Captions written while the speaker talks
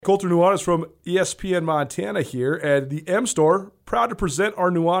Colter Nuanez from ESPN Montana here, and the M Store, proud to present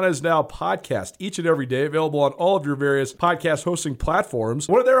our Nuanez Now podcast each and every day, available on all of your various podcast hosting platforms.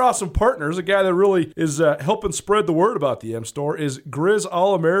 One of their awesome partners, a guy that really is helping spread the word about the M Store, is Grizz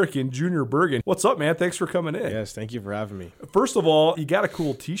All-American Junior Bergen. What's up, man? Thanks for coming in. Yes, thank you for having me. First of all, you got a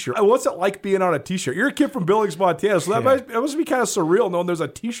cool t-shirt. What's it like being on a t-shirt? You're a kid from Billings, Montana, so that must be kind of surreal knowing there's a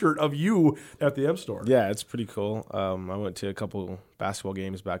t-shirt of you at the M Store. Yeah, it's pretty cool. I went to a couple basketball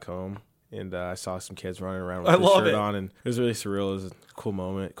games back home, and I saw some kids running around with the shirt on, and it was really surreal. It was a cool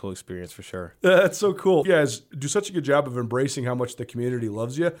moment, cool experience for sure. That's so cool. You guys do such a good job of embracing how much the community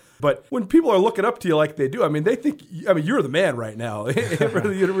loves you. But when people are looking up to you like they do, they think, you're the man right now for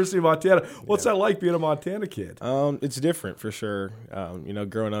the University of Montana. What's that like being a Montana kid? It's different for sure.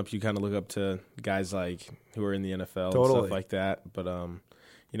 Growing up, you kind of look up to guys like who are in the NFL and stuff like that. But,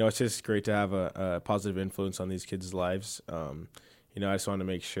 it's just great to have a positive influence on these kids' lives. I just want to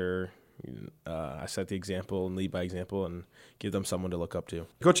make sure I set the example and lead by example and give them someone to look up to.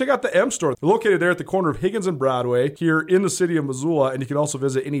 Go check out the M Store. They're located there at the corner of Higgins and Broadway here in the city of Missoula, and you can also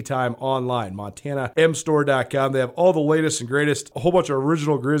visit anytime online, montanamstore.com. They have all the latest and greatest, a whole bunch of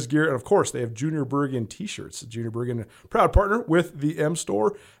original Grizz gear, and of course, they have Junior Bergen t-shirts. Junior Bergen, proud partner with the M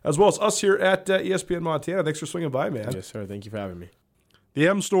Store, as well as us here at ESPN Montana. Thanks for swinging by, man. Yes, sir. Thank you for having me. The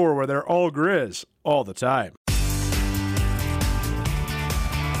M Store, where they're all Grizz all the time.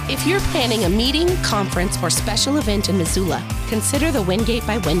 If you're planning a meeting, conference, or special event in Missoula, consider the Wingate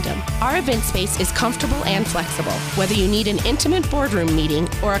by Wyndham. Our event space is comfortable and flexible. Whether you need an intimate boardroom meeting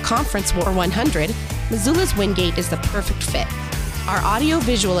or a conference for 100, Missoula's Wingate is the perfect fit. Our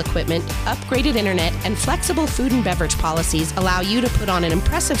audio-visual equipment, upgraded internet, and flexible food and beverage policies allow you to put on an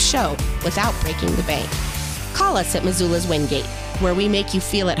impressive show without breaking the bank. Call us at Missoula's Wingate, where we make you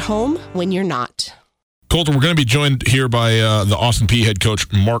feel at home when you're not. Colter, we're going to be joined here by the Austin Peay head coach,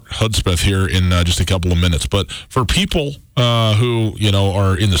 Mark Hudspeth, here in just a couple of minutes. But for people who,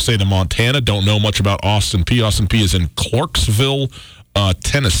 are in the state of Montana, don't know much about Austin Peay. Austin Peay is in Clarksville,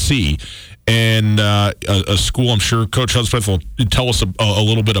 Tennessee, and a school I'm sure Coach Hudspeth will tell us a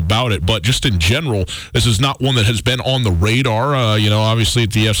little bit about it. But just in general, this is not one that has been on the radar, obviously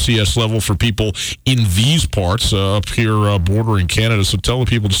at the FCS level for people in these parts up here bordering Canada. So tell the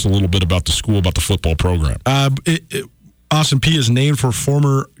people just a little bit about the school, about the football program. Austin Peay is named for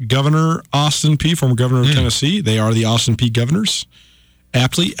former Governor Austin Peay, former governor of Tennessee. They are the Austin Peay Governors,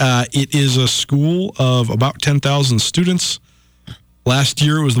 aptly. It is a school of about 10,000 students. Last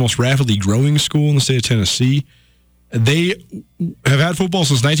year, it was the most rapidly growing school in the state of Tennessee. They have had football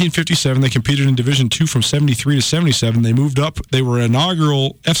since 1957. They competed in Division II from 73 to 77. They moved up. They were an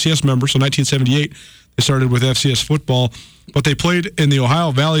inaugural FCS member, so 1978, they started with FCS football. But they played in the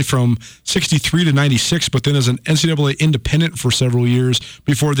Ohio Valley from 63 to 96, but then as an NCAA independent for several years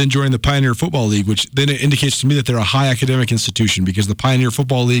before then joining the Pioneer Football League, which then it indicates to me that they're a high academic institution because the Pioneer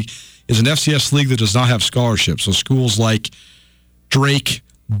Football League is an FCS league that does not have scholarships. So schools like Drake,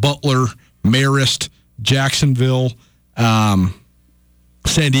 Butler, Marist, Jacksonville, San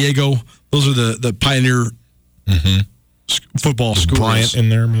Diego. Those are the Pioneer football schools. Bryant in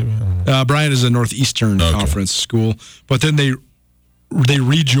there, maybe? Bryant is a Northeastern Conference school. But then they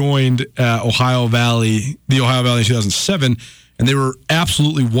rejoined Ohio Valley in 2007, and they were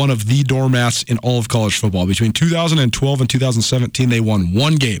absolutely one of the doormats in all of college football. Between 2012 and 2017, they won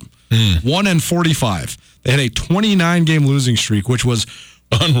one game, 1-45. They had a 29-game losing streak, which was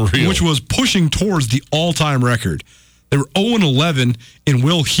unreal, which was pushing towards the all-time record. They were 0-11 in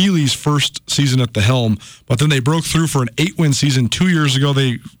Will Healy's first season at the helm, but then they broke through for an 8-win season 2 years ago.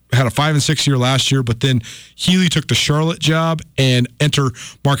 They had a 5-6 year last year, but then Healy took the Charlotte job, and enter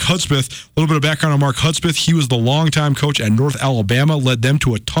Mark Hudspeth. A little bit of background on Mark Hudspeth. He was the longtime coach at North Alabama, led them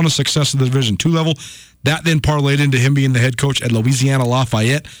to a ton of success at the Division II level. That then parlayed into him being the head coach at Louisiana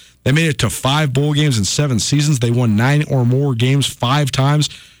Lafayette. They made it to 5 bowl games in 7 seasons. They won 9 or more games 5 times.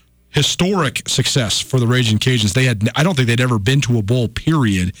 Historic success for the Raging Cajuns. I don't think they'd ever been to a bowl,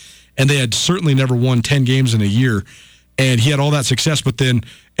 period, and they had certainly never won 10 games in a year. And he had all that success, but then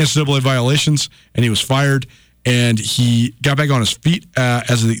NCAA violations, and he was fired, and he got back on his feet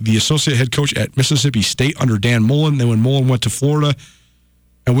as the associate head coach at Mississippi State under Dan Mullen. Then when Mullen went to Florida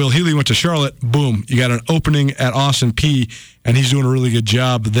and Will Healy went to Charlotte, boom, you got an opening at Austin Peay, and he's doing a really good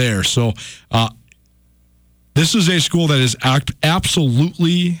job there. So this is a school that is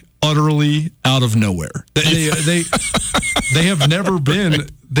absolutely, utterly out of nowhere. They have never been.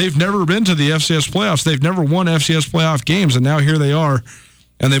 They've never been to the FCS playoffs. They've never won FCS playoff games, and now here they are,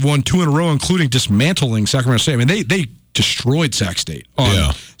 and they've won 2 in a row, including dismantling Sacramento State. I mean, they destroyed Sac State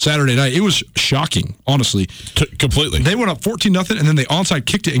on Saturday night. It was shocking, honestly. Completely. They went up 14-0, and then they onside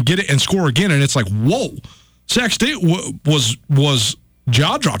kicked it and get it and score again, and it's like, whoa. Sac State was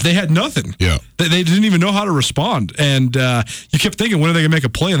jaw dropped. They had nothing. Yeah. They didn't even know how to respond. And you kept thinking, when are they going to make a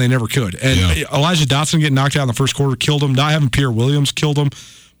play? And they never could. And Elijah Dotson getting knocked out in the first quarter killed him. Not having Pierre Williams killed him.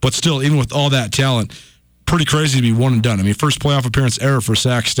 But still, even with all that talent, pretty crazy to be one and done. I mean, first playoff appearance ever for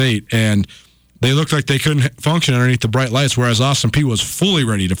Sac State. And they looked like they couldn't function underneath the bright lights, whereas Austin Peay was fully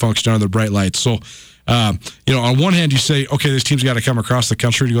ready to function under the bright lights. So, on one hand, you say, okay, this team's got to come across the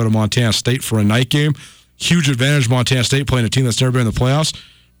country to go to Montana State for a night game. Huge advantage, Montana State playing a team that's never been in the playoffs.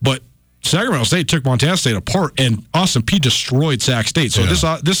 But Sacramento State took Montana State apart, and Austin Peay destroyed Sac State. So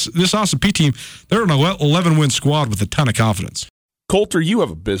this Austin Peay team, they're an 11-win squad with a ton of confidence. Coulter, you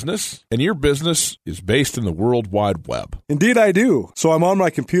have a business, and your business is based in the World Wide Web. Indeed, I do. So I'm on my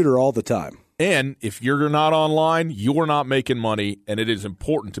computer all the time. And if you're not online, you're not making money, and it is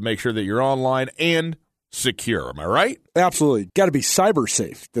important to make sure that you're online and secure. Am I right? Absolutely. Got to be cyber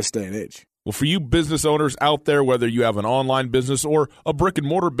safe this day and age. Well, for you business owners out there, whether you have an online business or a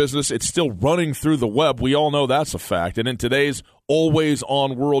brick-and-mortar business, it's still running through the web. We all know that's a fact. And in today's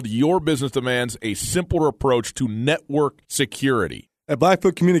always-on world, your business demands a simpler approach to network security. At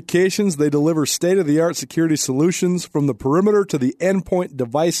Blackfoot Communications, they deliver state-of-the-art security solutions from the perimeter to the endpoint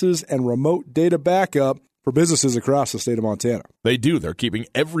devices and remote data backup for businesses across the state of Montana. They do. They're keeping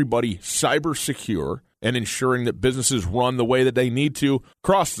everybody cyber secure and ensuring that businesses run the way that they need to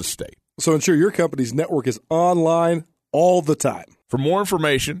across the state. So ensure your company's network is online all the time. For more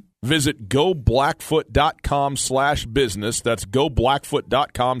information, visit goblackfoot.com/business. That's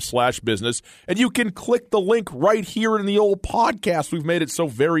goblackfoot.com/business. And you can click the link right here in the old podcast. We've made it so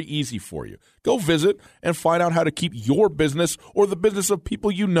very easy for you. Go visit and find out how to keep your business or the business of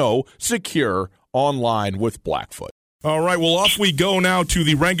people you know secure online with Blackfoot. All right, well, off we go now to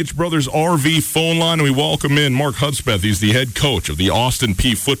the Rangich Brothers RV phone line, and we welcome in Mark Hudspeth. He's the head coach of the Austin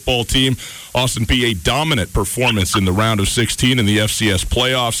Peay football team. Austin Peay, a dominant performance in the round of 16 in the FCS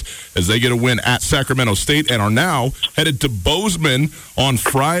playoffs as they get a win at Sacramento State and are now headed to Bozeman on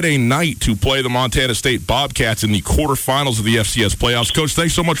Friday night to play the Montana State Bobcats in the quarterfinals of the FCS playoffs. Coach,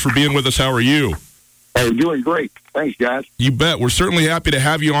 thanks so much for being with us. How are you? Hey, doing great. Thanks, guys. You bet. We're certainly happy to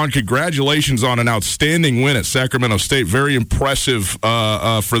have you on. Congratulations on an outstanding win at Sacramento State. Very impressive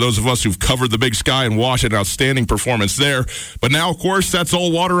for those of us who've covered the Big Sky and watched an outstanding performance there. But now, of course, that's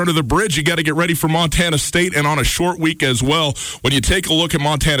all water under the bridge. You got to get ready for Montana State and on a short week as well. When you take a look at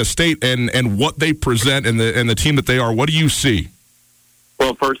Montana State and what they present and the team that they are, what do you see?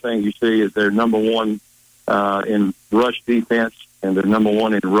 Well, first thing you see is they're number one in rush defense and they're number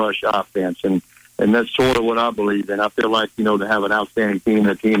one in rush offense. And that's sort of what I believe in. I feel like, to have an outstanding team,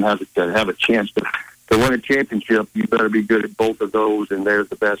 the team has to have a chance to win a championship. You better be good at both of those, and they're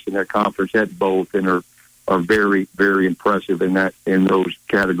the best in their conference at both, and are very, very impressive in those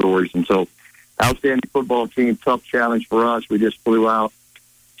categories. And so, outstanding football team, tough challenge for us. We just flew out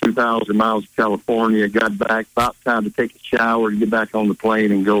 2,000 miles to California, got back, about time to take a shower and get back on the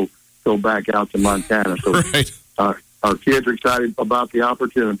plane and go back out to Montana. So. Right. Our kids are excited about the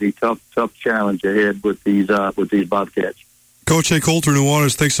opportunity. Tough challenge ahead with these Bobcats. Coach Coulter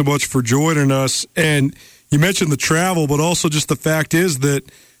Nuanez, thanks so much for joining us. And you mentioned the travel, but also just the fact is that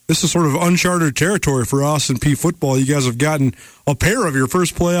this is sort of uncharted territory for Austin Peay football. You guys have gotten a pair of your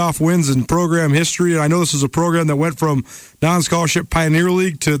first playoff wins in program history. And I know this is a program that went from non-scholarship Pioneer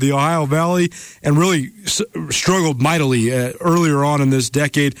League to the Ohio Valley and really struggled mightily earlier on in this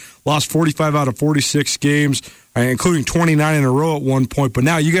decade. Lost 45 out of 46 games, including 29 in a row at one point. But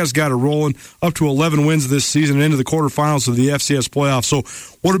now you guys got it rolling up to 11 wins this season and into the quarterfinals of the FCS playoffs. So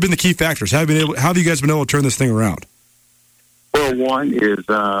what have been the key factors? How have you guys been able to turn this thing around? Well, one is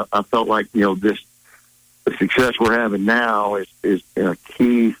I felt like, the success we're having now is a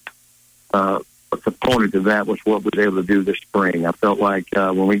key component of that was what we were able to do this spring. I felt like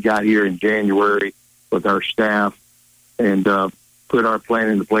when we got here in January with our staff and put our plan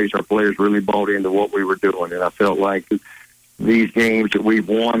into place, our players really bought into what we were doing. And I felt like these games that we've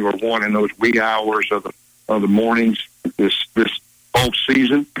won were won in those wee hours of the mornings this off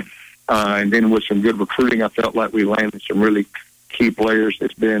season. And then with some good recruiting, I felt like we landed some really key players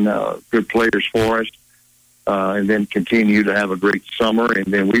that's been good players for us. And then continue to have a great summer. And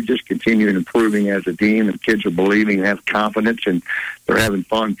then we just continue improving as a team, and kids are believing and have confidence, and they're having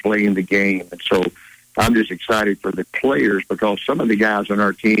fun playing the game. And so I'm just excited for the players because some of the guys on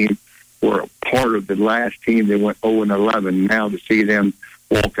our team were a part of the last team that went 0-11. Now to see them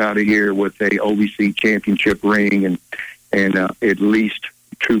walk out of here with a OVC championship ring and at least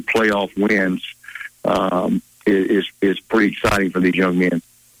 2 playoff wins is pretty exciting for these young men.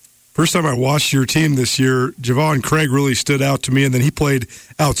 First time I watched your team this year, Javon Craig really stood out to me, and then he played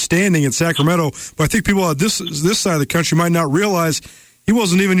outstanding in Sacramento. But I think people on this side of the country might not realize he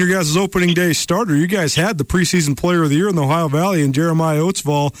wasn't even your guys' opening day starter. You guys had the preseason player of the year in the Ohio Valley, and Jeremiah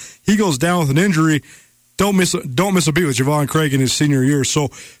Oatsvall. He goes down with an injury. Don't miss a beat with Javon Craig in his senior year. So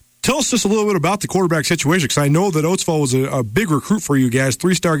tell us just a little bit about the quarterback situation, because I know that Oatsvall was a big recruit for you guys,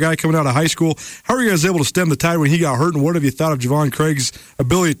 3-star guy coming out of high school. How are you guys able to stem the tide when he got hurt, and what have you thought of Javon Craig's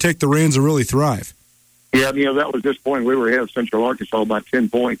ability to take the reins and really thrive? Yeah, that was disappointing. We were ahead of Central Arkansas by 10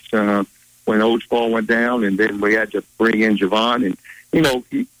 points when Oatsvall went down, and then we had to bring in Javon. And,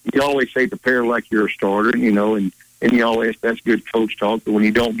 you always say prepare like you're a starter, and you always, that's good coach talk, but when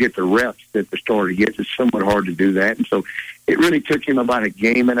you don't get the reps that the starter gets, it's somewhat hard to do that. And so it really took him about a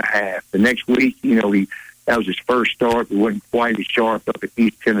game and a half. The next week, that was his first start. We wasn't quite as sharp up at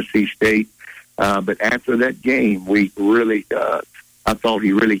East Tennessee State. But after that game, we really, I thought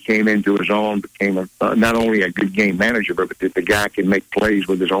he really came into his own, became not only a good game manager, but that the guy can make plays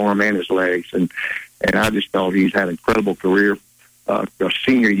with his arm and his legs. And I just thought he's had an incredible career. A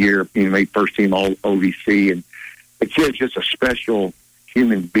senior year, made first team all OVC, and the kid's just a special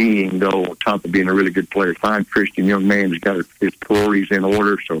human being, though, on top of being a really good player. Fine Christian young man. He's got his priorities in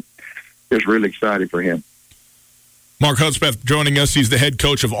order, so just really excited for him. Mark Hudspeth joining us. He's the head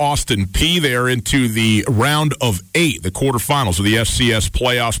coach of Austin Peay. They are into the round of 8, the quarterfinals of the FCS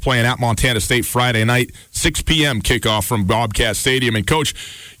playoffs, playing at Montana State Friday night, 6 p.m. kickoff from Bobcat Stadium. And, Coach,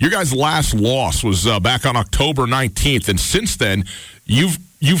 your guys' last loss was back on October 19th, and since then, you've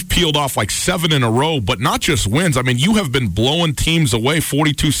peeled off like 7 in a row, but not just wins. I mean, you have been blowing teams away,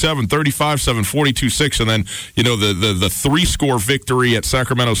 42-7, 35-7, 42-6, and then, the 3-score victory at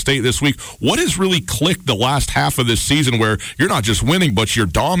Sacramento State this week. What has really clicked the last half of this season where you're not just winning, but you're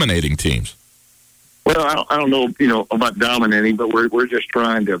dominating teams? Well, I don't know, about dominating, but we're just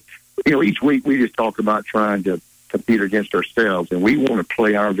trying to, each week we just talk about trying to compete against ourselves, and we want to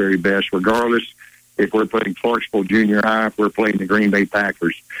play our very best regardless if we're playing Clarksville Junior High, if we're playing the Green Bay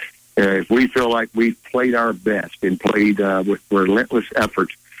Packers. If we feel like we've played our best and played with relentless effort,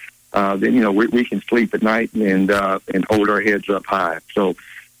 then, we can sleep at night and hold our heads up high. So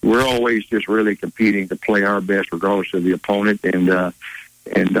we're always just really competing to play our best regardless of the opponent. And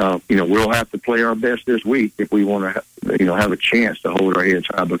we'll have to play our best this week if we want to, have a chance to hold our heads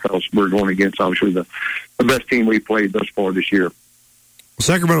high, because we're going against, obviously, the best team we've played thus far this year.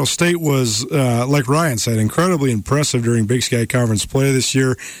 Sacramento State was, like Ryan said, incredibly impressive during Big Sky Conference play this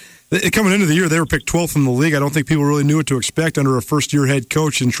year. Coming into the year, they were picked 12th in the league. I don't think people really knew what to expect under a first-year head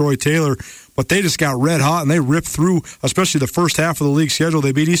coach in Troy Taylor, but they just got red hot, and they ripped through, especially the first half of the league schedule.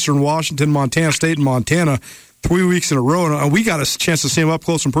 They beat Eastern Washington, Montana State, and Montana 3 weeks in a row, and we got a chance to see them up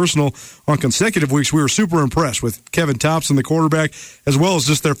close and personal on consecutive weeks. We were super impressed with Kevin Thompson, the quarterback, as well as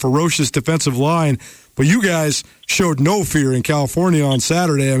just their ferocious defensive line. But you guys showed no fear in California on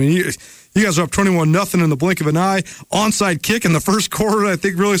Saturday. I mean, you guys are up 21-0 in the blink of an eye. Onside kick in the first quarter, I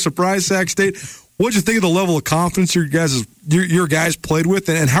think, really surprised Sac State. What did you think of the level of confidence your guys played with,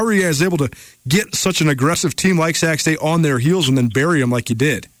 and how are you guys able to get such an aggressive team like Sac State on their heels and then bury them like you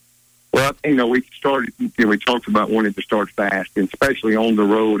did? Well, we talked about wanting to start fast, and especially on the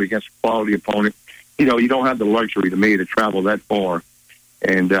road against a quality opponent. You don't have the luxury, to me, to travel that far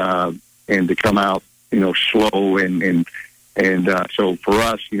and to come out, slow and so for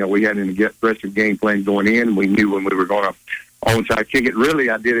us, we had an aggressive game plan going in, and we knew when we were going to onside kick it. Really,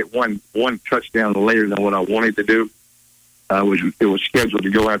 I did it one touchdown later than what I wanted to do. It was scheduled to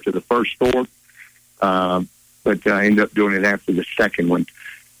go after the first score, but I ended up doing it after the second one.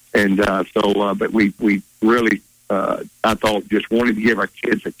 And but we really, I thought, just wanted to give our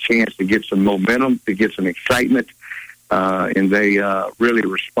kids a chance to get some momentum, to get some excitement, and they really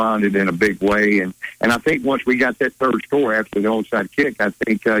responded in a big way. And I think once we got that third score after the onside kick, I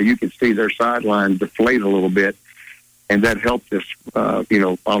think you could see their sideline deflate a little bit, and that helped us,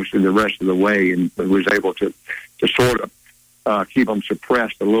 obviously the rest of the way, and was able to sort of keep them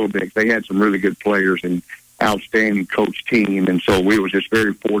suppressed a little bit. They had some really good players and outstanding coach team, and so we were just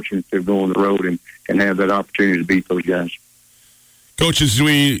very fortunate to go on the road and have that opportunity to beat those guys. Coach, as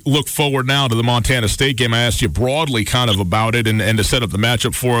we look forward now to the Montana State game, I asked you broadly kind of about it and to set up the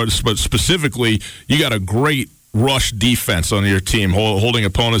matchup for us, but specifically, you got a great rush defense on your team, holding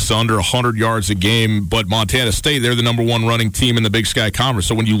opponents to under 100 yards a game, but Montana State, they're the number one running team in the Big Sky Conference.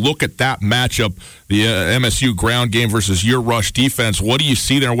 So when you look at that matchup, the MSU ground game versus your rush defense, what do you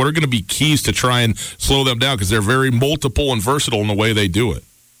see there? What are going to be keys to try and slow them down? Because they're very multiple and versatile in the way they do it.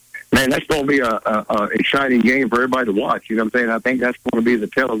 Man, that's going to be a exciting game for everybody to watch. You know what I'm saying? I think that's going to be the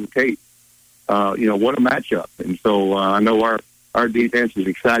tale of the tape. what a matchup. And so I know our defense is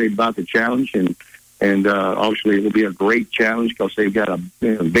excited about the challenge, and obviously it will be a great challenge because they've got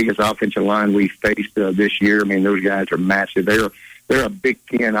the biggest offensive line we faced this year. I mean, those guys are massive. They're a Big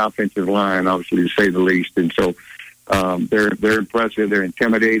Ten offensive line, obviously, to say the least. And so they're impressive. They're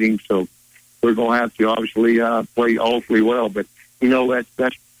intimidating. So we're going to have to obviously play awfully well. But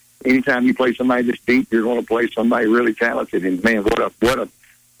that's anytime you play somebody this deep, you're going to play somebody really talented. And man,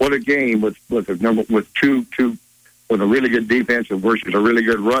 what a game with a really good defense versus a really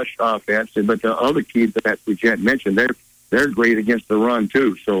good rush offense. But the other keys that we can't mention, they're great against the run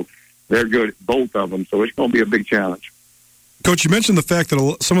too. So they're good, both of them. So it's going to be a big challenge. Coach, you mentioned the fact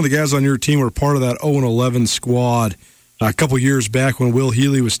that some of the guys on your team were part of that 0-11 squad a couple years back when Will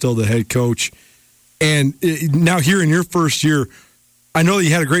Healy was still the head coach. And now here in your first year, I know that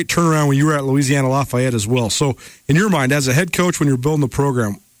you had a great turnaround when you were at Louisiana Lafayette as well. So in your mind, as a head coach, when you're building the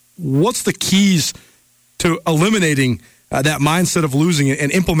program, what's the keys to eliminating that mindset of losing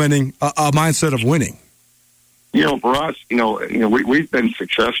and implementing a mindset of winning? For us, we've been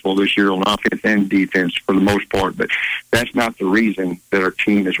successful this year on offense and defense for the most part, but that's not the reason that our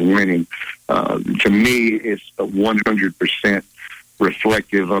team is winning. To me, it's 100%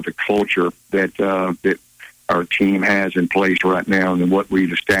 reflective of the culture that our team has in place right now and what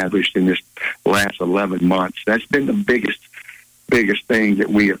we've established in this last 11 months. That's been the biggest thing that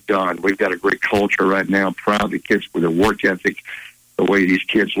we have done. We've got a great culture right now, proud of the kids with their work ethic, the way these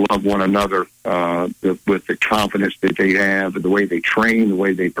kids love one another, with the confidence that they have, the way they train, the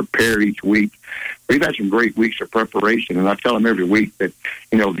way they prepare each week. We've had some great weeks of preparation, and I tell them every week that,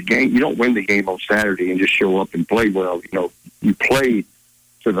 the game, you don't win the game on Saturday and just show up and play well. You play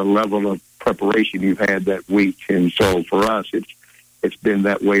to the level of preparation you've had that week. And so for us, it's been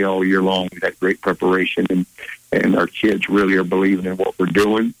that way all year long, that great preparation, and our kids really are believing in what we're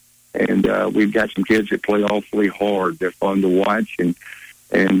doing. And we've got some kids that play awfully hard. They're fun to watch, and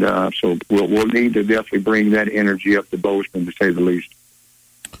so we'll need to definitely bring that energy up to Bozeman, to say the least.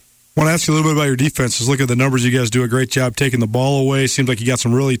 I want to ask you a little bit about your defenses. Look at the numbers. You guys do a great job taking the ball away. Seems like you got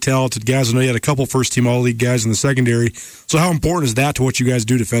some really talented guys. I know you had a couple first-team All-League guys in the secondary. So how important is that to what you guys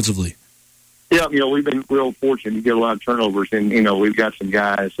do defensively? Yeah, we've been real fortunate to get a lot of turnovers, and we've got some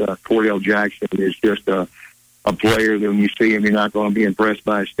guys. Cordell Jackson is just a player that when you see him, you're not going to be impressed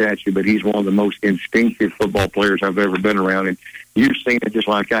by his stature, but he's one of the most instinctive football players I've ever been around. And you've seen it just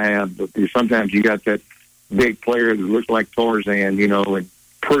like I have. But sometimes you got that big player that looks like Tarzan, and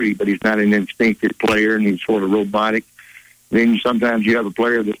pretty, but he's not an instinctive player, and he's sort of robotic. Then sometimes you have a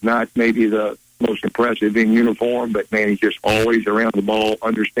player that's not maybe the most impressive in uniform, but, man, he's just always around the ball,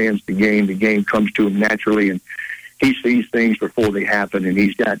 understands the game. The game comes to him naturally, and he sees things before they happen. And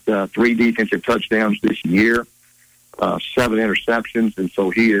he's got 3 defensive touchdowns this year, 7 interceptions, and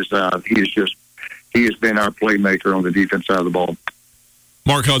so he has been our playmaker on the defense side of the ball.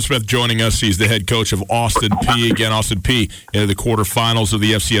 Mark Hudspeth joining us. He's the head coach of Austin Peay. Again, Austin Peay in the quarterfinals of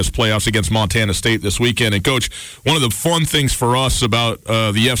the FCS playoffs against Montana State this weekend. And, Coach, one of the fun things for us about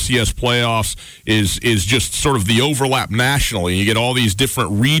the FCS playoffs is just sort of the overlap nationally. You get all these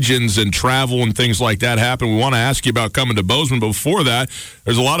different regions and travel and things like that happen. We want to ask you about coming to Bozeman, but before that,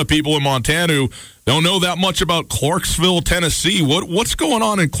 there's a lot of people in Montana who don't know that much about Clarksville, Tennessee. What's going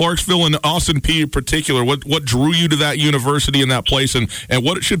on in Clarksville and Austin Peay in particular? What drew you to that university and that place, and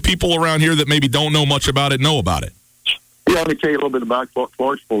what should people around here that maybe don't know much about it know about it? Yeah, let me tell you a little bit about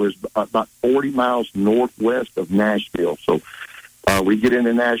Clarksville. Is about 40 miles northwest of Nashville. So we get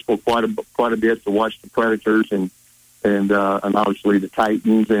into Nashville quite a bit to watch the Predators and obviously the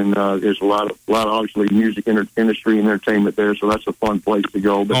Titans, and there's a lot of obviously music industry and entertainment there, so that's a fun place to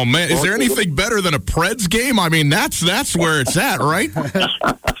go. But man, is there anything better than a Preds game? I mean, that's where it's at, right?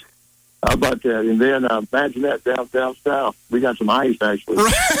 How about that? And then imagine that down south. We got some ice, actually.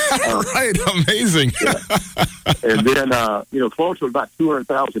 Right, amazing. Yeah. And then, Clarksville, about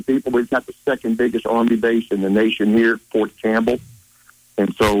 200,000 people. We've got the second biggest Army base in the nation here, Fort Campbell.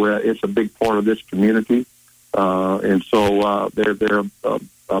 And so it's a big part of this community. And so they're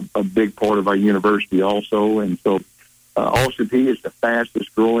a big part of our university also. And so Austin Peay is the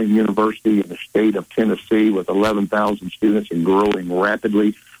fastest growing university in the state of Tennessee with 11,000 students and growing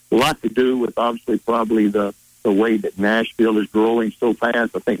rapidly. A lot to do with obviously probably the way that Nashville is growing so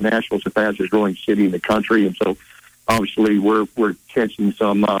fast. I think Nashville's the fastest growing city in the country. And so obviously we're catching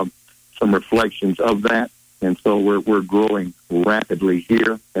some reflections of that. And so we're growing rapidly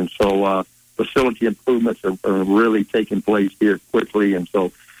here. And so facility improvements are really taking place here quickly. And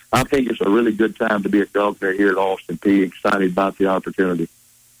so I think it's a really good time to be a governor here at Austin Peay. Excited about the opportunity.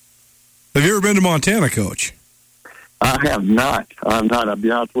 Have you ever been to Montana, Coach? I have not. I'll be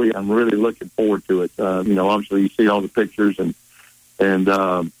honest with you. I'm really looking forward to it. Obviously you see all the pictures and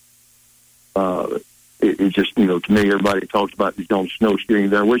it just, to me, everybody talks about going snow skiing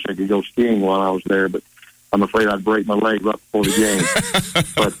there. I wish I could go skiing while I was there, but I'm afraid I'd break my leg right before the game.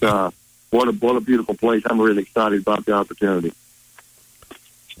 But what a beautiful place. I'm really excited about the opportunity.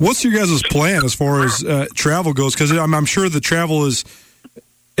 What's your guys' plan as far as travel goes? Because I'm sure the travel is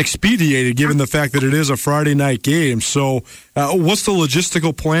expedited given the fact that it is a Friday night game. So what's the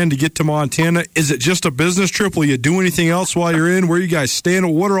logistical plan to get to Montana? Is it just a business trip? Will you do anything else while you're in? Where are you guys staying?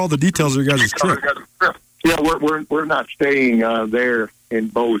 What are all the details of your guys' trip? Yeah, we're not staying there in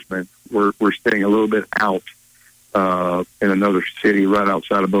Bozeman. We're staying a little bit out in another city right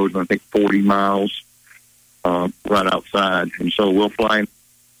outside of Bozeman, I think 40 miles right outside. And so we'll fly,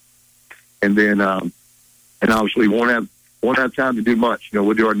 and then and obviously won't have time to do much.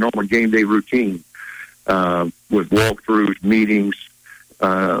 We'll do our normal game day routine with walkthroughs, meetings,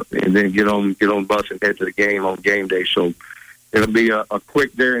 and then get on the bus and head to the game on game day. So it'll be a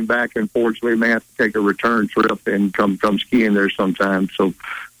quick there and back. Unfortunately, may have to take a return trip and come skiing there sometime. So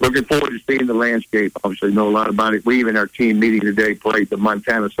looking forward to seeing the landscape. Obviously know a lot about it. We even, our team meeting today, played the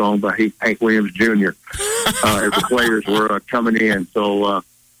Montana song by Hank Williams Jr. As the players were coming in. So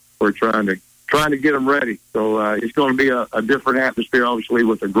we're trying to get them ready. So it's going to be a different atmosphere, obviously,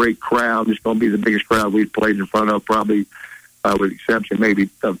 with a great crowd. It's going to be the biggest crowd we've played in front of, probably with the exception maybe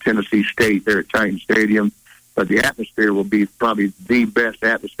of Tennessee State there at Titan Stadium. But the atmosphere will be probably the best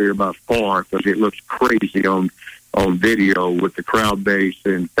atmosphere by far because it looks crazy on video with the crowd base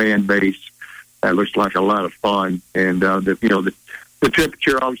and fan base. That looks like a lot of fun. And, the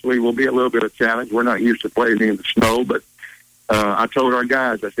temperature obviously will be a little bit of a challenge. We're not used to playing in the snow, but I told our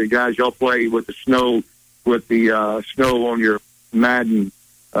guys, I said, guys, y'all play with the snow on your Madden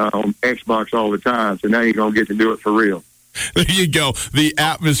on Xbox all the time. So now you're going to get to do it for real. There you go. The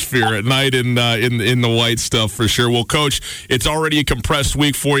atmosphere at night in the white stuff for sure. Well, Coach, it's already a compressed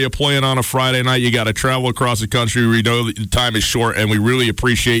week for you playing on a Friday night. You got to travel across the country. We know the time is short, and we really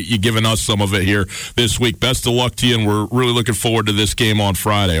appreciate you giving us some of it here this week. Best of luck to you, and we're really looking forward to this game on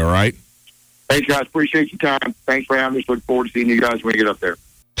Friday, all right? Thanks, guys. Appreciate your time. Thanks for having us. Look forward to seeing you guys when you get up there.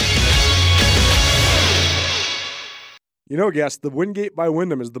 Guest, the Wingate by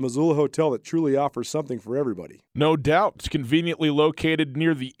Wyndham is the Missoula hotel that truly offers something for everybody. No doubt. It's conveniently located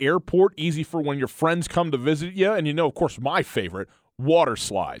near the airport, easy for when your friends come to visit you. And of course, my favorite, water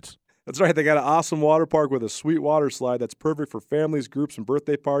slides. That's right. They got an awesome water park with a sweet water slide that's perfect for families, groups, and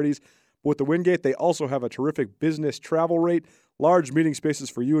birthday parties. But with the Wingate, they also have a terrific business travel rate, large meeting spaces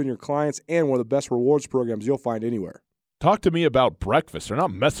for you and your clients, and one of the best rewards programs you'll find anywhere. Talk to me about breakfast. They're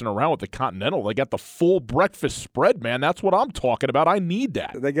not messing around with the Continental. They got the full breakfast spread, man. That's what I'm talking about. I need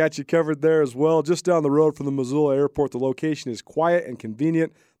that. They got you covered there as well. Just down the road from the Missoula Airport, the location is quiet and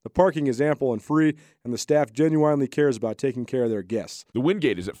convenient. The parking is ample and free, and the staff genuinely cares about taking care of their guests. The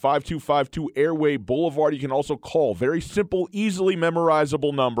Wingate is at 5252 Airway Boulevard. You can also call. Very simple, easily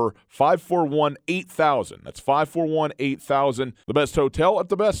memorizable number, 541-8000. That's 541-8000. The best hotel at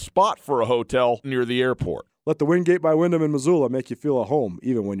the best spot for a hotel near the airport. Let the Wingate by Wyndham in Missoula make you feel at home,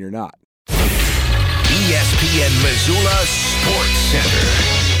 even when you're not. ESPN Missoula Sports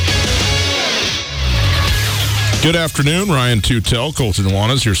Center. Good afternoon, Ryan Tutel, Colton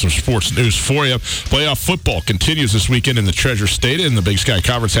Nuanez. Here's some sports news for you. Playoff football continues this weekend in the Treasure State, and the Big Sky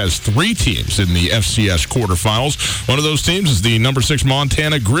Conference has 3 teams in the FCS quarterfinals. One of those teams is the number 6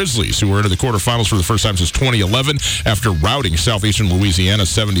 Montana Grizzlies, who were into the quarterfinals for the first time since 2011 after routing Southeastern Louisiana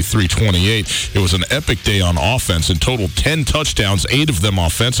 73-28. It was an epic day on offense. In total, 10 touchdowns, 8 of them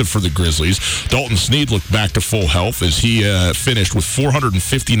offensive for the Grizzlies. Dalton Snead looked back to full health as he finished with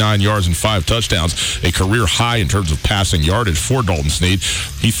 459 yards and 5 touchdowns, a career high in terms of passing yardage for Dalton Snead.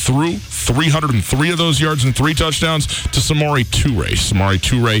 He threw 303 of those yards and 3 touchdowns to Samori Toure. Samori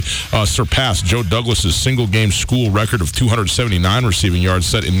Toure surpassed Joe Douglas's single-game school record of 279 receiving yards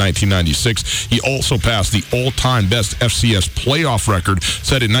set in 1996. He also passed the all-time best FCS playoff record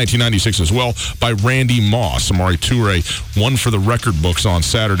set in 1996 as well by Randy Moss. Samori Toure won for the record books on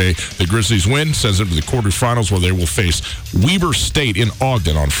Saturday. The Grizzlies win sends them to the quarterfinals where they will face Weber State in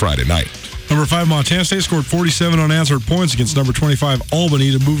Ogden on Friday night. Number 5, Montana State scored 47 unanswered points against number 25,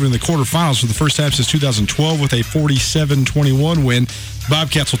 Albany, to move into the quarterfinals for the first time since 2012 with a 47-21 win.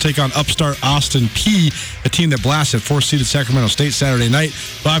 Bobcats will take on upstart Austin P, a team that blasted 4th-seeded Sacramento State Saturday night.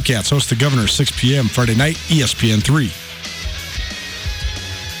 Bobcats host the Governor 6 p.m. Friday night, ESPN 3.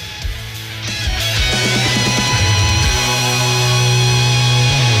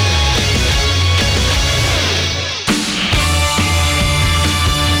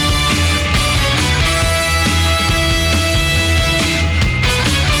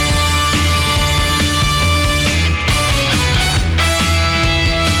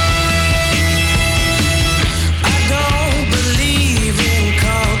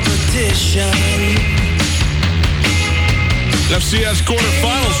 FCS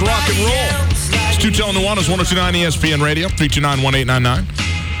quarterfinals, rock and roll. It's Tutel Nuanez, 102.9 ESPN Radio, 329-1899,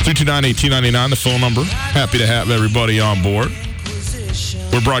 329-1899, the phone number. Happy to have everybody on board.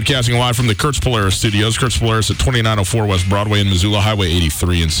 We're broadcasting live from the Kurtz Polaris studios. Kurtz Polaris at 2904 West Broadway in Missoula, Highway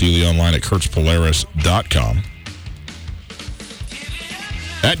 83 in Sealy, online at kurtzpolaris.com.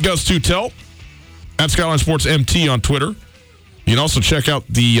 At Gus Tutel, at Skyline Sports MT on Twitter. You can also check out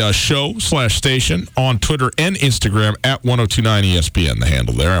the show/station on Twitter and Instagram at 1029 ESPN, the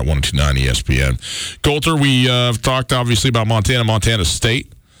handle there at 1029 ESPN. Coulter, we have talked obviously about Montana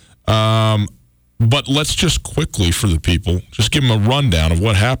State. But let's just quickly, for the people, just give them a rundown of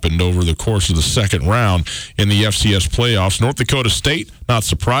what happened over the course of the second round in the FCS playoffs. North Dakota State, not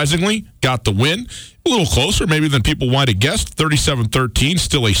surprisingly, got the win. A little closer maybe than people might have guessed. 37-13,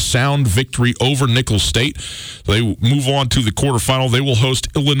 still a sound victory over Nicholls State. They move on to the quarterfinal. They will host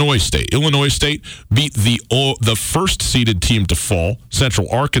Illinois State. Illinois State beat the first-seeded team to fall, Central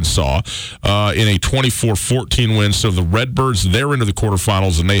Arkansas, in a 24-14 win. So the Redbirds, they're into the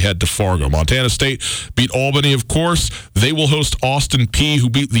quarterfinals, and they head to Fargo. Montana State beat Albany, of course. They will host Austin Peay, who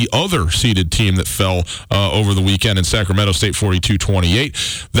beat the other seeded team that fell over the weekend in Sacramento State,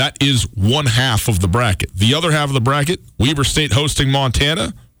 42-28. That is one half of the bracket. The other half of the bracket, Weber State hosting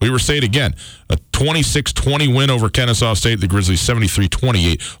Montana. Weber State, again, a 26-20 win over Kennesaw State. The Grizzlies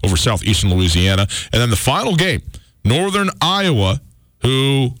 73-28 over Southeastern Louisiana. And then the final game, Northern Iowa,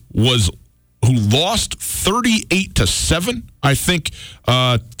 who lost 38-7, I think,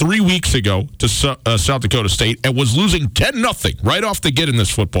 3 weeks ago to South Dakota State, and was losing 10-0 right off the get in this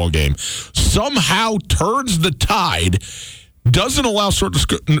football game, somehow turns the tide, doesn't allow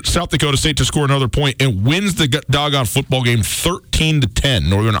South Dakota State to score another point, and wins the doggone football game 13-10,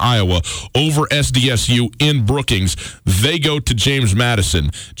 Northern Iowa, over SDSU in Brookings. They go to James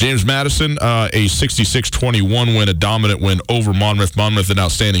Madison. James Madison, a 66-21 win, a dominant win over Monmouth. Monmouth, an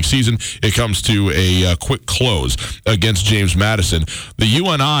outstanding season. It comes to a quick close against James Madison. The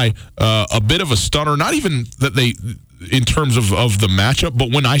UNI, a bit of a stunner, not even that they... in terms of the matchup, but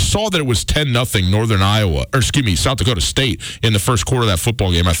when I saw that it was 10-0 South Dakota State in the first quarter of that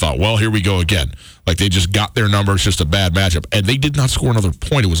football game, I thought, well, here we go again. Like, they just got their numbers, just a bad matchup. And they did not score another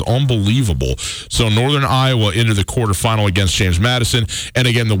point. It was unbelievable. So Northern Iowa into the quarterfinal against James Madison. And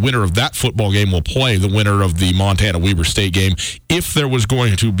again, the winner of that football game will play the winner of the Montana-Weber State game if there was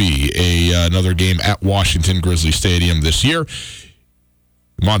going to be another game at Washington Grizzly Stadium this year.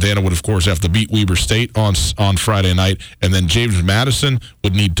 Montana would, of course, have to beat Weber State on Friday night, and then James Madison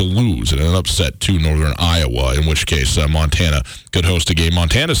would need to lose in an upset to Northern Iowa, in which case Montana could host a game.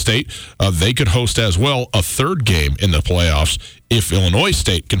 Montana State, they could host as well a third game in the playoffs if Illinois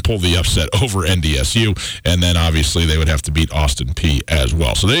State can pull the upset over NDSU, and then obviously they would have to beat Austin Peay as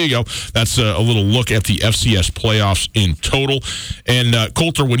well. So there you go. That's a little look at the FCS playoffs in total. And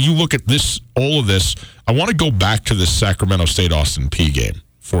Coulter, when you look at all of this, I want to go back to this Sacramento State-Austin Peay game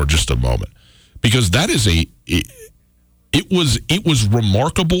for just a moment, because that is it was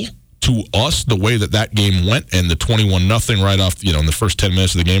remarkable to us the way that game went, and the 21-0 right off, in the first 10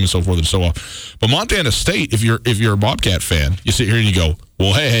 minutes of the game and so forth and so on. But Montana State, if you're a Bobcat fan, you sit here and you go,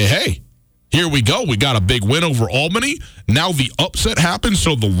 well, hey, here we go. We got a big win over Albany. Now the upset happens,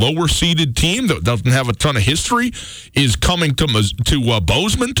 so the lower-seeded team that doesn't have a ton of history is coming to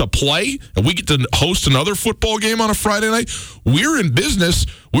Bozeman to play, and we get to host another football game on a Friday night. We're in business.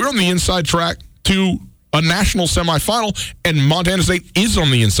 We're on the inside track to a national semifinal, and Montana State is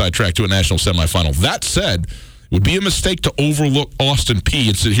on the inside track to a national semifinal. That said, it would be a mistake to overlook Austin Peay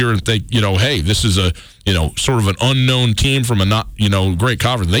and sit here and think, hey, this is a, sort of an unknown team from a not, great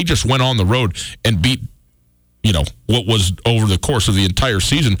conference. They just went on the road and beat, what was over the course of the entire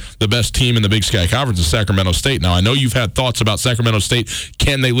season the best team in the Big Sky Conference is Sacramento State. Now, I know you've had thoughts about Sacramento State.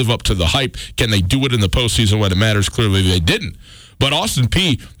 Can they live up to the hype? Can they do it in the postseason when it matters? Clearly, they didn't. But Austin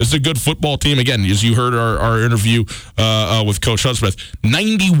Peay is a good football team. Again, as you heard our interview with Coach Hudspeth,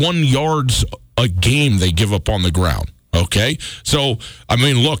 91 yards a game they give up on the ground, okay? So,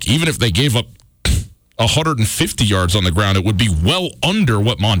 look, even if they gave up 150 yards on the ground, it would be well under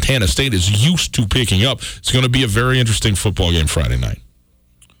what Montana State is used to picking up. It's going to be a very interesting football game Friday night.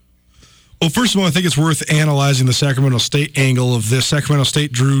 Well, first of all, I think it's worth analyzing the Sacramento State angle of this. Sacramento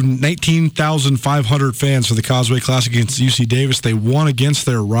State drew 19,500 fans for the Causeway Classic against UC Davis. They won against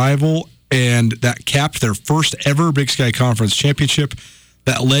their rival, and that capped their first ever Big Sky Conference championship.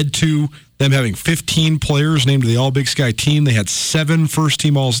 That led to them having 15 players named to the All-Big Sky team. They had 7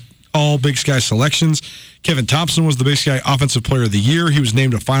 first-team All-Big Sky selections. Kevin Thompson was the Big Sky Offensive Player of the Year. He was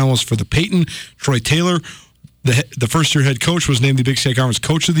named a finalist for the Peyton. Troy Taylor The first-year head coach was named the Big Sky Conference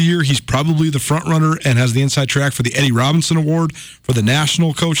Coach of the Year. He's probably the front-runner and has the inside track for the Eddie Robinson Award for the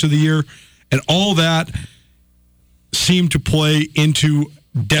National Coach of the Year. And all that seemed to play into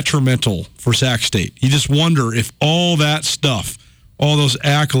detrimental for Sac State. You just wonder if all that stuff, all those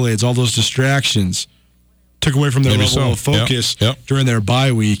accolades, all those distractions took away from their level of focus during their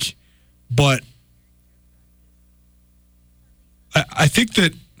bye week. But I think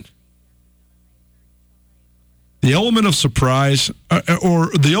that the element of surprise or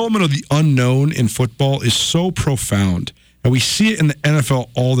the element of the unknown in football is so profound, and we see it in the NFL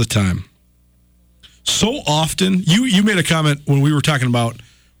all the time. So often, you made a comment when we were talking about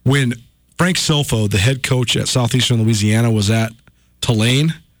when Frank Silfo, the head coach at Southeastern Louisiana, was at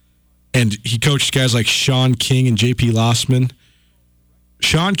Tulane, and he coached guys like Sean King and J.P. Lossman.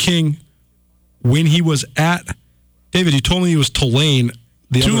 Sean King, when he was at David, you told me he was Tulane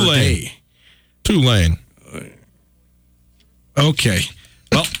the other day. Tulane. Okay.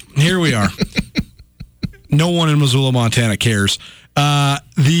 Well, here we are. No one in Missoula, Montana cares.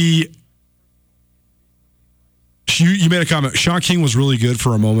 You made a comment. Sean King was really good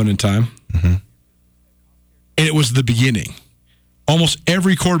for a moment in time. Mm-hmm. And it was the beginning. Almost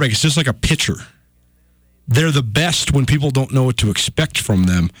every quarterback is just like a pitcher. They're the best when people don't know what to expect from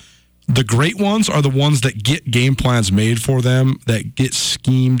them. The great ones are the ones that get game plans made for them, that get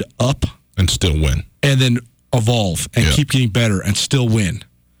schemed up. And still win. And then evolve and keep getting better and still win.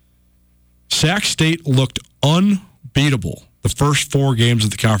 Sac State looked unbeatable the first 4 games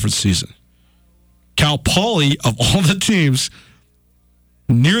of the conference season. Cal Poly, of all the teams,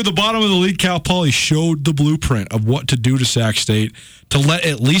 near the bottom of the league, Cal Poly showed the blueprint of what to do to Sac State to let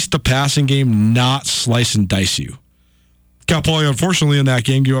at least the passing game not slice and dice you. Cal Poly, unfortunately, in that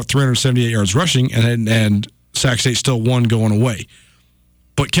game, gave up 378 yards rushing, and Sac State still won going away.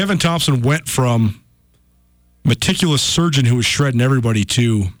 But Kevin Thompson went from meticulous surgeon who was shredding everybody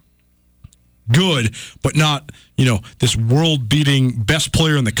to good, but not, this world-beating best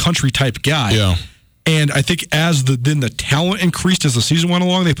player in the country type guy. Yeah. And I think as the talent increased as the season went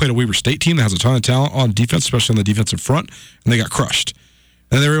along, they played a Weber State team that has a ton of talent on defense, especially on the defensive front, and they got crushed.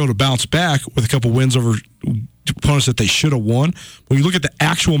 And they were able to bounce back with a couple wins over opponents that they should have won. When you look at the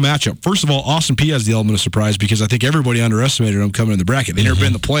actual matchup, first of all, Austin Peay has the element of surprise because I think everybody underestimated them coming in the bracket. They've never been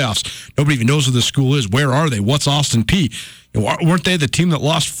in the playoffs. Nobody even knows who this school is. Where are they? What's Austin Peay? Weren't they the team that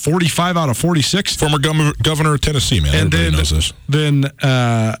lost 45 out of 46? Former governor of Tennessee, man. And everybody knows this.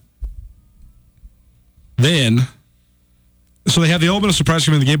 So they have the element of surprise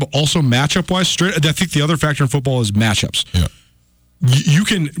coming in the game, but also matchup-wise, I think the other factor in football is matchups. Yeah. You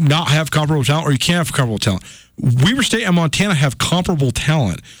can not have comparable talent, or you can't have comparable talent. Weber State and Montana have comparable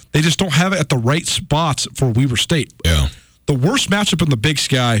talent. They just don't have it at the right spots for Weber State. Yeah. The worst matchup in the Big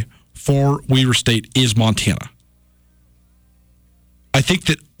Sky for Weber State is Montana. I think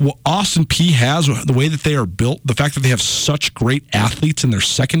that what Austin Peay has, the way that they are built, the fact that they have such great athletes in their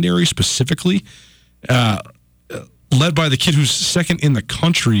secondary specifically, led by the kid who's second in the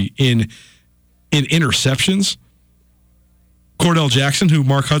country in interceptions, Cordell Jackson, who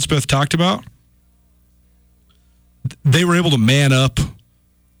Mark Hudspeth talked about, they were able to man up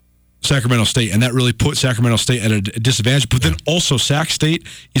Sacramento State, and that really put Sacramento State at a disadvantage. But then also Sac State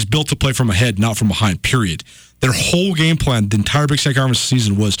is built to play from ahead, not from behind, period. Their whole game plan, the entire Big Sky Conference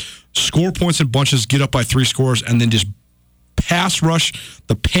season, was score points in bunches, get up by 3 scores, and then just pass rush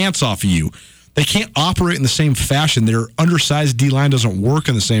the pants off of you. They can't operate in the same fashion. Their undersized D-line doesn't work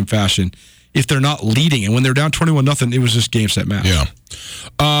in the same fashion if they're not leading. And when they're down 21-0, it was just game, set, match.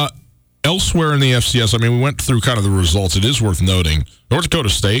 Yeah. Elsewhere in the FCS, we went through kind of the results. It is worth noting, North Dakota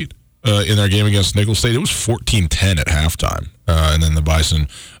State, in their game against Nicholls State, it was 14-10 at halftime. And then the Bison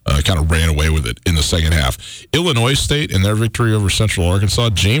kind of ran away with it in the second half. Illinois State, in their victory over Central Arkansas,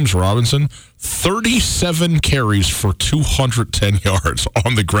 James Robinson, 37 carries for 210 yards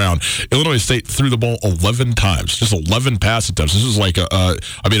on the ground. Illinois State threw the ball 11 times, just 11 pass attempts. This is like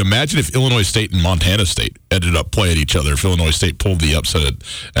imagine if Illinois State and Montana State ended up playing each other. If Illinois State pulled the upset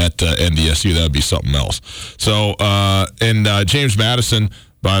at NDSU, that would be something else. So, James Madison,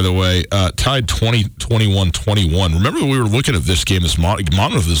 by the way, tied 21-21. Remember that we were looking at this game,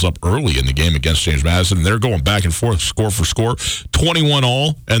 Monmouth is up early in the game against James Madison. They're going back and forth, score for score, 21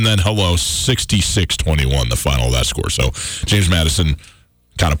 all, and then 66-21, the final of that score. So James Madison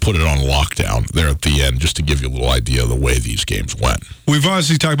kind of put it on lockdown there at the end, just to give you a little idea of the way these games went. We've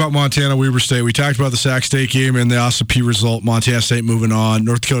obviously talked about Montana, Weber State. We talked about the Sac State game and the Austin Peay result. Montana State moving on.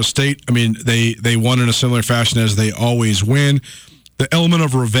 North Dakota State, they won in a similar fashion as they always win. The element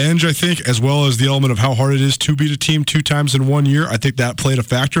of revenge, I think, as well as the element of how hard it is to beat a team 2 times in 1 year, I think that played a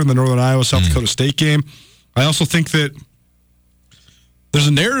factor in the Northern Iowa-South Dakota State game. I also think that there's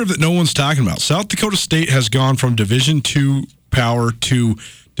a narrative that no one's talking about. South Dakota State has gone from Division II power to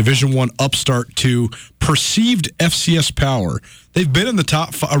Division I upstart to perceived FCS power. They've been in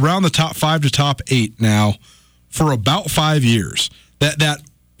the around the top 5 to top 8 now for about 5 years. That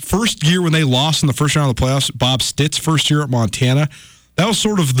first year when they lost in the first round of the playoffs, Bob Stitt's first year at Montana, that was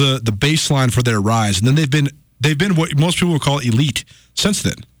sort of the baseline for their rise. And then they've been what most people would call elite since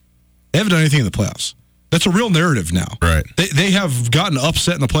then. They haven't done anything in the playoffs. That's a real narrative now. Right. They have gotten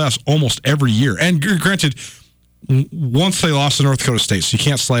upset in the playoffs almost every year. And granted, once they lost to North Dakota State, so you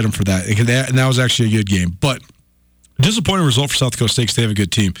can't slight them for that. And that was actually a good game. But disappointing result for South Dakota State because they have a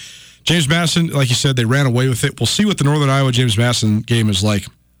good team. James Madison, like you said, they ran away with it. We'll see what the Northern Iowa-James Madison game is like.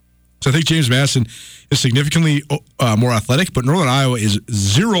 So I think James Madison is significantly more athletic, but Northern Iowa is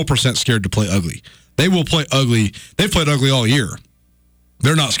 0% scared to play ugly. They will play ugly. They've played ugly all year.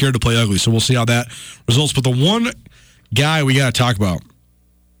 They're not scared to play ugly, so we'll see how that results. But the one guy we got to talk about,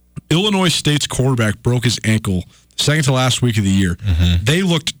 Illinois State's quarterback broke his ankle second to last week of the year. Mm-hmm. They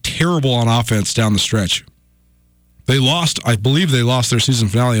looked terrible on offense down the stretch. They lost, I believe they lost their season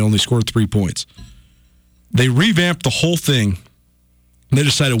finale and only scored 3 points. They revamped the whole thing. And they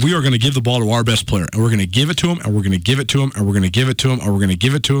decided we are going to give the ball to our best player, and we're going to give it to him, and we're going to give it to him, and we're going to give it to him, and we're going to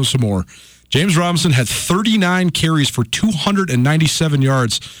give it to him some more. James Robinson had 39 carries for 297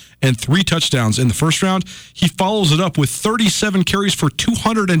 yards and 3 touchdowns in the first round. He follows it up with 37 carries for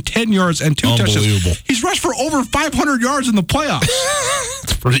 210 yards and 2 touchdowns. He's rushed for over 500 yards in the playoffs.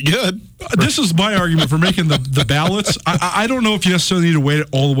 It's pretty good. This is my argument for making the ballots. I don't know if you necessarily need to wait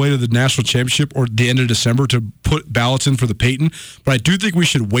all the way to the national championship or the end of December to put ballots in for the Peyton, but I do think we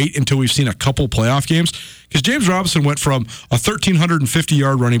should wait until we've seen a couple playoff games because James Robinson went from a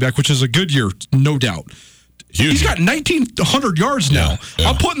 1,350-yard running back, which is a good year, no doubt. Huge. He's got 1,900 yards now. Yeah.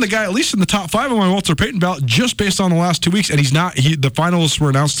 I'm putting the guy at least in the top 5 on my Walter Payton ballot just based on the last 2 weeks, and he's not. The finalists were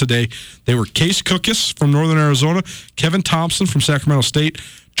announced today. They were Case Cookus from Northern Arizona, Kevin Thompson from Sacramento State,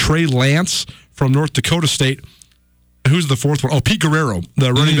 Trey Lance from North Dakota State. Who's the fourth one? Oh, Pete Guerrero,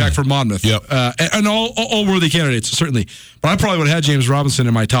 the running back from Monmouth. Yep. And all worthy candidates, certainly. But I probably would have had James Robinson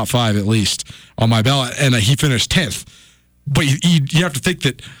in my top 5 at least on my ballot, and he finished 10th. But you have to think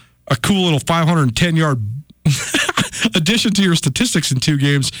that a cool little 510-yard addition to your statistics in 2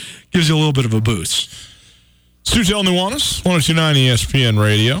 games gives you a little bit of a boost. Sutel Nuanez, 102.9 ESPN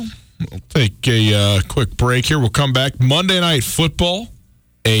Radio. We'll take a quick break here. We'll come back. Monday Night Football,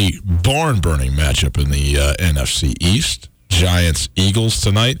 a barn-burning matchup in the NFC East. Giants-Eagles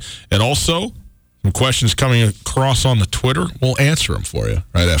tonight. And also, some questions coming across on the Twitter. We'll answer them for you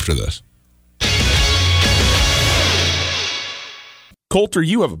right after this. Coulter,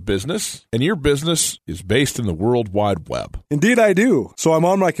 you have a business, and your business is based in the World Wide Web. Indeed, I do. So I'm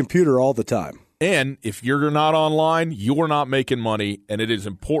on my computer all the time. And if you're not online, you're not making money, and it is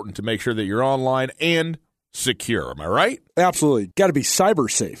important to make sure that you're online and secure. Am I right? Absolutely. Got to be cyber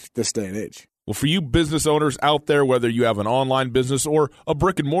safe this day and age. Well, for you business owners out there, whether you have an online business or a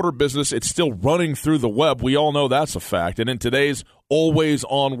brick-and-mortar business, it's still running through the web. We all know that's a fact. And in today's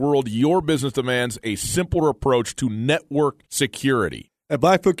always-on world, your business demands a simpler approach to network security. At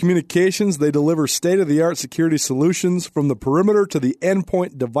Blackfoot Communications, they deliver state-of-the-art security solutions from the perimeter to the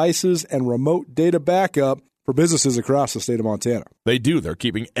endpoint devices and remote data backup for businesses across the state of Montana. They do. They're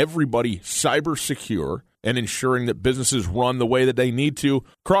keeping everybody cyber secure and ensuring that businesses run the way that they need to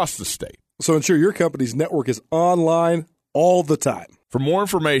across the state. So ensure your company's network is online all the time. For more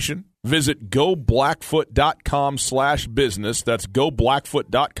information, visit goblackfoot.com/business. That's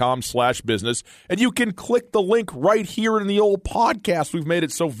goblackfoot.com/business. And you can click the link right here in the old podcast. We've made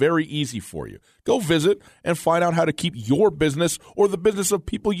it so very easy for you. Go visit and find out how to keep your business or the business of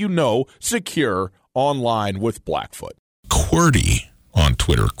people you know secure online with Blackfoot. QWERTY on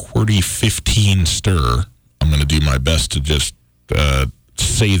Twitter, QWERTY15STIR. I'm going to do my best to just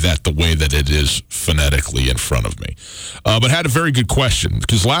say that the way that it is phonetically in front of me. But had a very good question,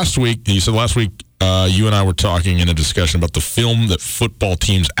 because last week you and I were talking in a discussion about the film that football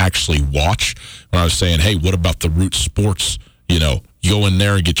teams actually watch. When I was saying, hey, what about the Root Sports? You go in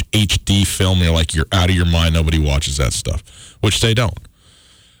there and get your HD film, and you're like, you're out of your mind. Nobody watches that stuff, which they don't.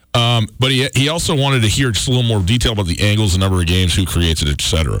 But he also wanted to hear just a little more detail about the angles, the number of games, who creates it,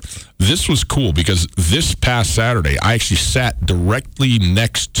 etc. This was cool because this past Saturday, I actually sat directly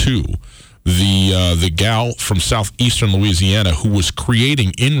next to the gal from southeastern Louisiana who was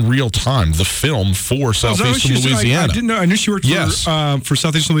creating in real time the film for southeastern Louisiana. I didn't know. I knew she worked for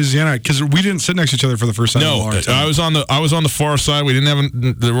southeastern Louisiana because we didn't sit next to each other for the first time. No, in a long time. I was on the far side. We didn't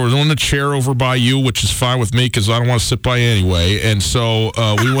have there was on a chair over by you, which is fine with me because I don't want to sit by you anyway. And so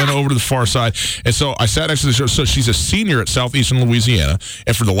we went over to the far side, and so I sat next to the show. So she's a senior at southeastern Louisiana,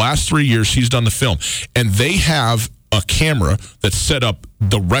 and for the last 3 years she's done the film, and they have a camera that's set up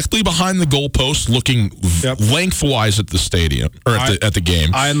directly behind the goalpost, looking lengthwise at the stadium or at the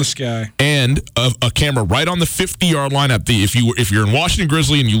game, eye in the sky, and a camera right on the 50-yard line at the if you're in Washington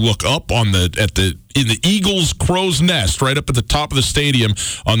Grizzly and you look up on in the Eagles' crow's nest, right up at the top of the stadium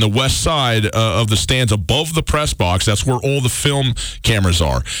on the west side of the stands above the press box. That's where all the film cameras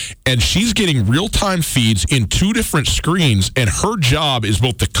are. And she's getting real-time feeds in 2 different screens, and her job is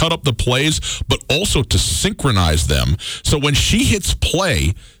both to cut up the plays, but also to synchronize them. So when she hits play,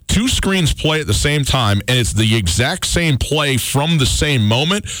 2 screens play at the same time, and it's the exact same play from the same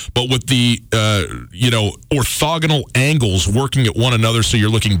moment, but with the orthogonal angles working at one another. So you're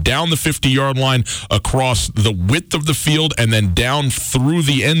looking down the 50-yard line across the width of the field and then down through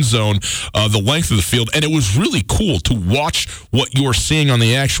the end zone, the length of the field. And it was really cool to watch what you're seeing on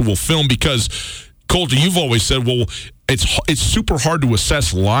the actual film because, Colter, you've always said, well, it's super hard to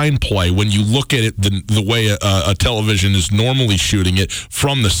assess line play when you look at it the way a television is normally shooting it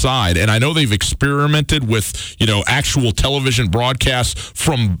from the side. And I know they've experimented with, actual television broadcasts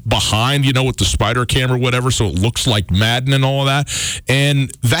from behind, with the spider camera, whatever, so it looks like Madden and all of that.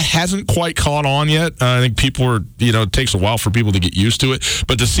 And that hasn't quite caught on yet. I think people are, it takes a while for people to get used to it.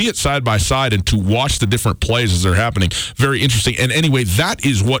 But to see it side by side and to watch the different plays as they're happening, very interesting. And anyway, that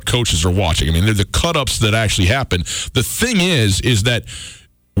is what coaches are watching. I mean, they're the cut-ups that actually happen. The thing is that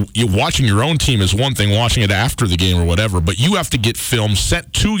watching your own team is one thing, watching it after the game or whatever, but you have to get film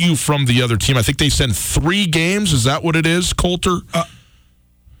sent to you from the other team. I think they send 3 games. Is that what it is, Colter?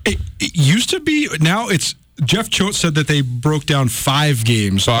 It used to be. Now it's Jeff Choate said that they broke down 5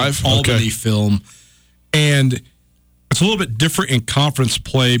 games of Albany film, and it's a little bit different in conference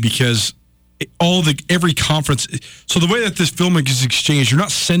play because every conference. So the way that this film is exchanged, you're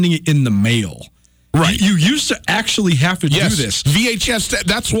not sending it in the mail. Right. You used to actually have to do this. VHS,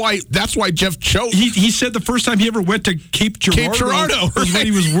 that's why Jeff Choate. He said the first time he ever went to Cape Girardeau was when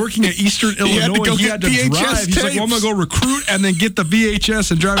he was working at Eastern Illinois. He had to drive. He's like, well, I'm going to go recruit and then get the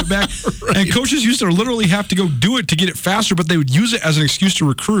VHS and drive it back. Right. And coaches used to literally have to go do it to get it faster, but they would use it as an excuse to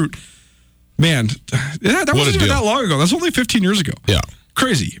recruit. Man, that wasn't even that long ago. That's only 15 years ago. Yeah.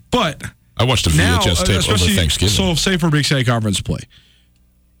 Crazy. But I watched a VHS tape over Thanksgiving. So say for Big Sky Conference play.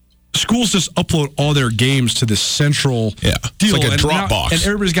 Schools just upload all their games to this central deal. It's like a Dropbox. And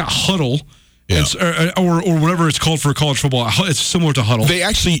everybody's got Huddle, or whatever it's called for college football. It's similar to Huddle.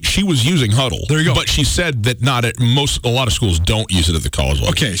 She was using Huddle. There you go. But she said that a lot of schools don't use it at the college level.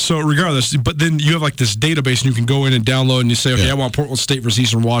 Okay, so regardless, but then you have like this database, and you can go in and download, and you say, okay, I want Portland State versus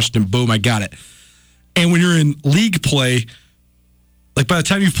Eastern Washington. Boom, I got it. And when you're in league play, like by the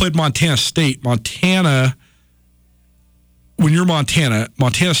time you've played Montana State, when you're Montana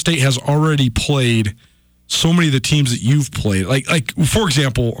State has already played so many of the teams that you've played. Like for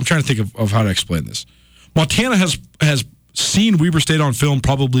example, I'm trying to think of how to explain this. Montana has seen Weber State on film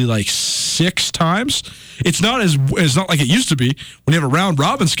probably like 6 times. It's not like it used to be. When you have a round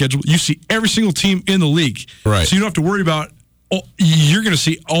robin schedule, you see every single team in the league. Right. So you don't have to worry about. You're going to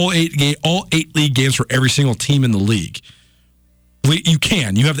see all 8 league games for every single team in the league.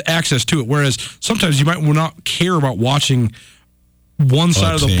 You have the access to it. Whereas sometimes you might not care about watching one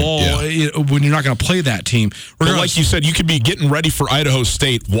side of the ball when you're not going to play that team. But like you said, you could be getting ready for Idaho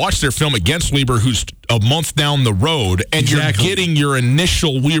State, watch their film against Weber, who's a month down the road, and you're getting your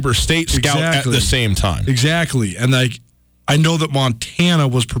initial Weber State scout at the same time. Exactly. And I know that Montana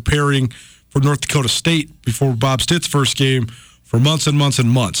was preparing for North Dakota State before Bob Stitt's first game for months and months and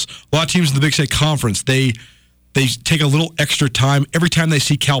months. A lot of teams in the Big Sky Conference, they take a little extra time every time they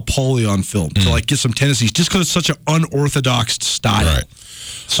see Cal Poly on film to get some tendencies, just because it's such an unorthodox style. Right.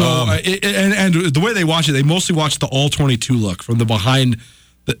 So and the way they watch it, they mostly watch the all 22 look from the behind.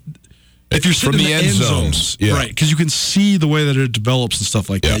 If you're sitting from in the end zones, right? Because you can see the way that it develops and stuff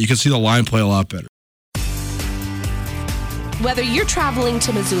like that. You can see the line play a lot better. Whether you're traveling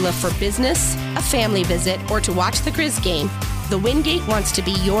to Missoula for business, a family visit, or to watch the Grizz game, the Wingate wants to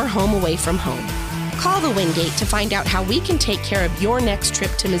be your home away from home. Call the Wingate to find out how we can take care of your next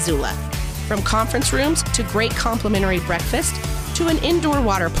trip to Missoula. From conference rooms to great complimentary breakfast to an indoor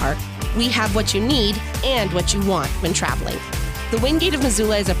water park, we have what you need and what you want when traveling. The Wingate of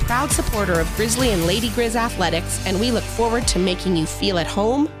Missoula is a proud supporter of Grizzly and Lady Grizz athletics, and we look forward to making you feel at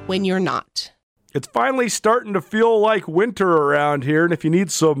home when you're not. It's finally starting to feel like winter around here, and if you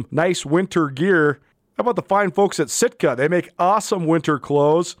need some nice winter gear, how about the fine folks at Sitka? They make awesome winter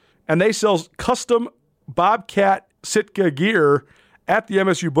clothes, and they sell custom Bobcat Sitka gear at the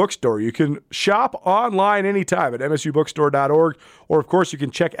MSU Bookstore. You can shop online anytime at msubookstore.org, or of course you can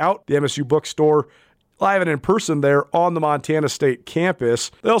check out the MSU Bookstore live and in person there on the Montana State campus.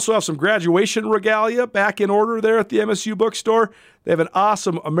 They also have some graduation regalia back in order there at the MSU Bookstore. They have an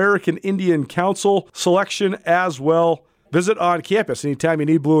awesome American Indian Council selection as well. Visit on campus anytime you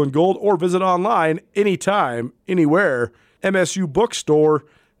need blue and gold, or visit online anytime, anywhere,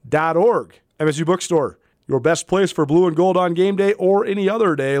 msubookstore.org. MSU Bookstore, your best place for blue and gold on game day or any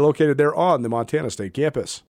other day, located there on the Montana State campus.